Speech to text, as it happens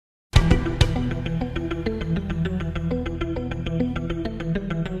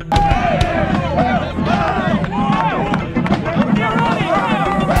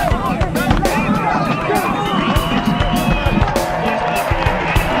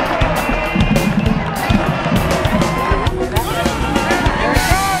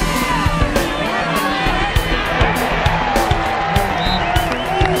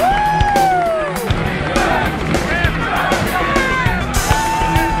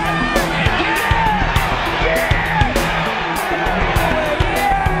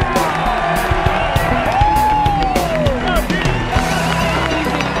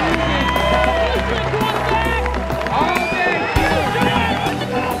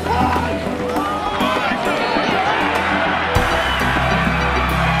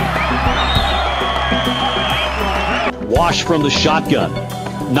Wash from the shotgun.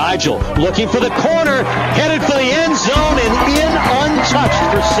 Nigel looking for the corner, headed for the end zone and in untouched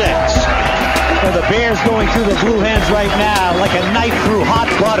for 6. Well, the Bears going through the blue hens right now like a knife through hot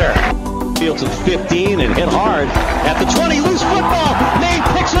butter. Field to 15 and hit hard at the 20. Loose football. Maine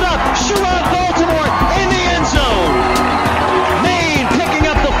picks it up. Sherrod Baltimore in the end zone. Maine picking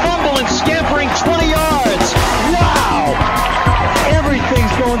up the fumble and scampering 20 yards. Wow!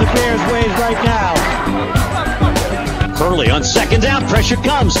 Everything's going the Bears' ways right now. Hurley on second down, pressure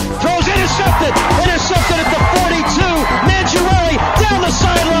comes, throws intercepted at the 42, Mangiarelli down the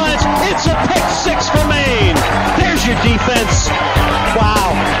sidelines, it's a pick 6 for Maine. There's your defense.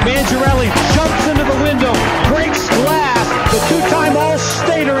 Wow, Mangiarelli jumps into the window, breaks glass, the two-time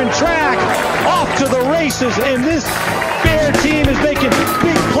All-Stater in track, off to the races, and this Bear team is making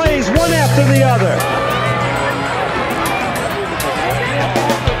big plays one after the other.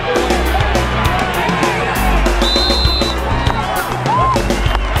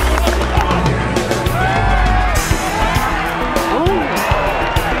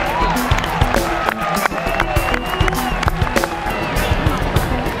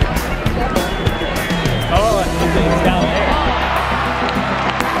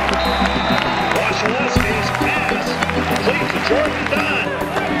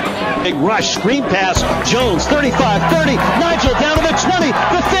 Big rush, screen pass, Jones, 35-30, Nigel down to the 20,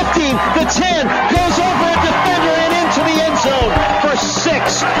 the 15, the 10, goes over a defender and into the end zone for 6,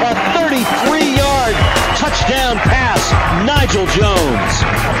 a 33-yard touchdown pass, Nigel Jones.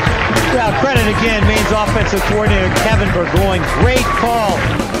 Well, credit again, Maine's offensive coordinator, Kevin Burgoyne, great call.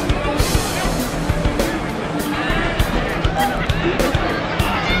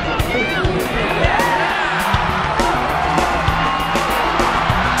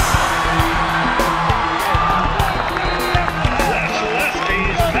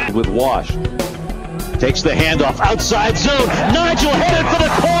 With Wash. Takes the handoff outside zone. Nigel headed for the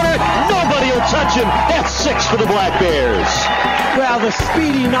corner. Nobody will touch him. That's 6 for the Black Bears. Well, the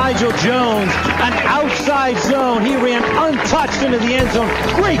speedy Nigel Jones, an outside zone. He ran untouched into the end zone.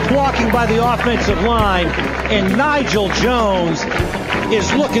 Great blocking by the offensive line. And Nigel Jones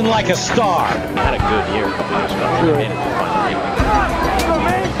is looking like a star. Had a good year a couple years ago.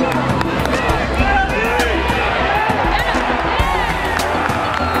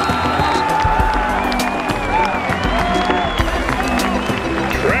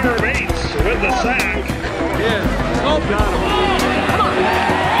 With the sack. Yeah. Oh, got him.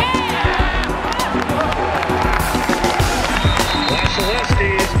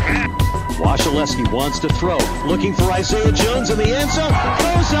 Wasilewski wants to throw. Looking for Isaiah Jones in the end zone.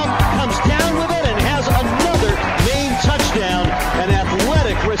 Throws up, comes down with it, and has another Maine touchdown. An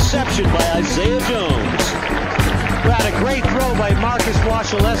athletic reception by Isaiah Jones. Well, a great throw by Marcus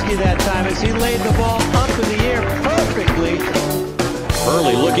Wasilewski that time as he laid the ball up in the air perfectly.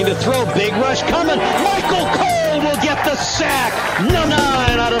 Hurley looking to throw, big rush coming. Michael Cole will get the sack. No 9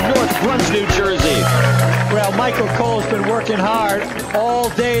 out of North Bruns, New Jersey. Well, Michael Cole's been working hard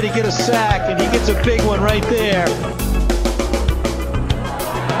all day to get a sack, and he gets a big one right there.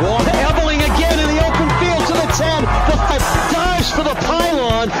 Well, Ebeling again in the open field to the 10. The 5 dives for the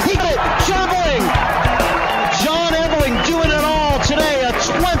pylon. He got it. Jumbling. John Ebeling doing it all today. A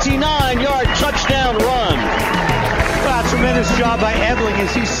 29-yard touchdown run. Well, tremendous job by Ebeling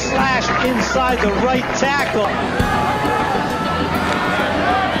as he slashed inside the right tackle.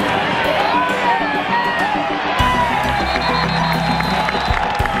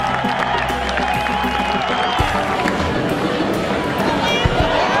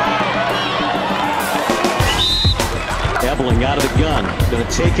 Ebeling out of the gun, going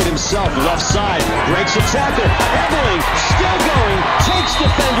to take it himself, left side, breaks a tackle. Ebeling still going, takes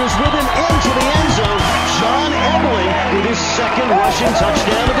defenders with him into the end zone. John Ebeling with his second rushing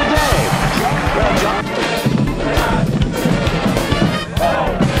touchdown of the day. Well, John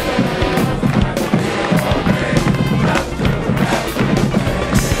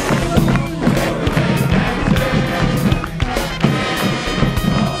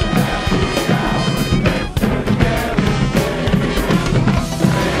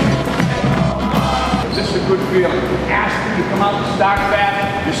feeling. Asked you to come out and start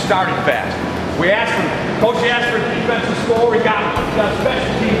fast, you started fast. We asked him, Coach asked for a defensive score, we got a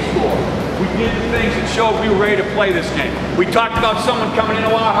special team score. We did the things that showed we were ready to play this game. We talked about someone coming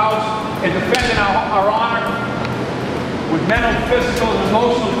into our house and defending our honor with mental, physical, and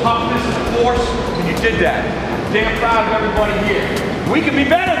emotional toughness and force, and you did that. Damn proud of everybody here. We can be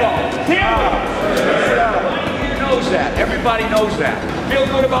better though, can't we? Everybody here knows that. Everybody knows that. Feel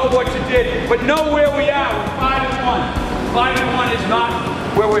good about what you did, but know where we are. We're 5-1. 5-1 is not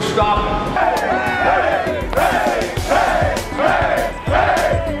where we're stopping.